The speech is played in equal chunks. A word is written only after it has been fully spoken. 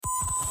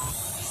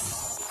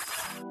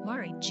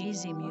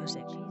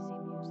MarigzMusic.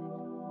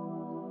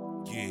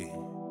 Yeah.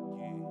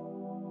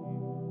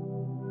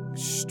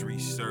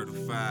 Street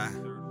certified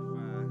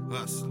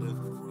hustler.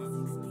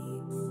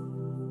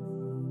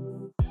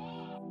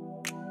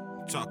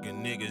 I'm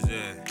talking niggas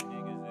that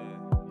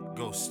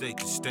go state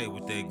to state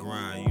with their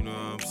grind, you know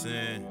what I'm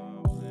saying?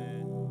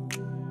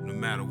 No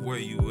matter where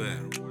you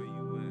at,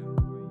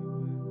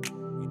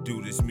 we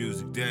do this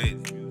music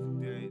daily.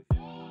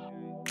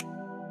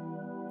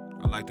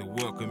 I'd like to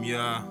welcome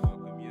y'all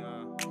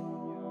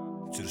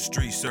to the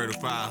Street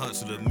Certified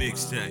Hustler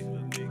Mixtape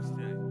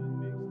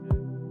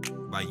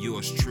by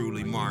yours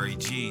truly,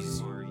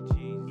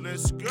 MarigzMusic.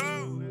 Let's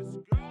go!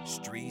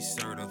 Street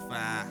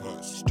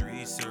certified,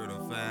 street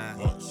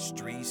certified,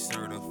 street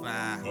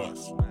certified,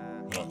 street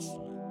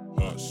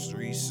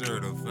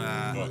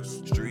certified,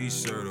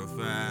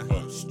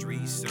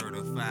 street certified, street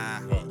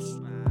certified.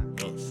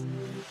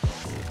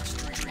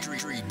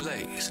 Street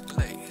blaze,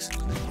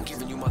 I'm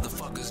giving you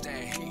motherfuckers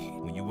that heat.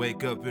 When you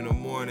wake up in the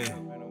morning,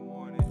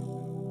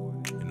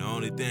 and the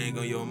only thing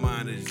on your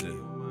mind is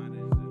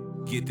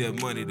to get that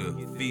money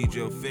to feed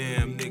your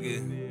fam,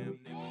 nigga.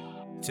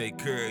 Take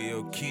care of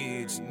your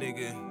kids,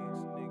 nigga.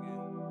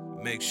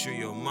 Make sure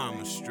your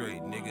mama's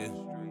straight, nigga.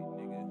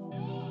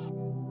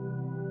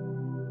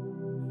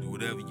 Do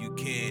whatever you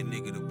can,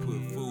 nigga, to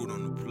put food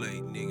on the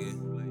plate, nigga.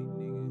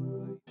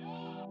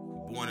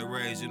 Born and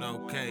raised in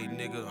OK,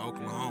 nigga.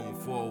 Oklahoma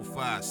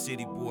 405,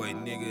 city boy,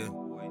 nigga.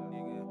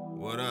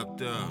 What up,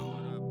 though?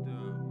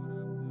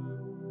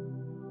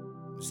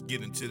 Let's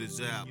get into this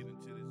album.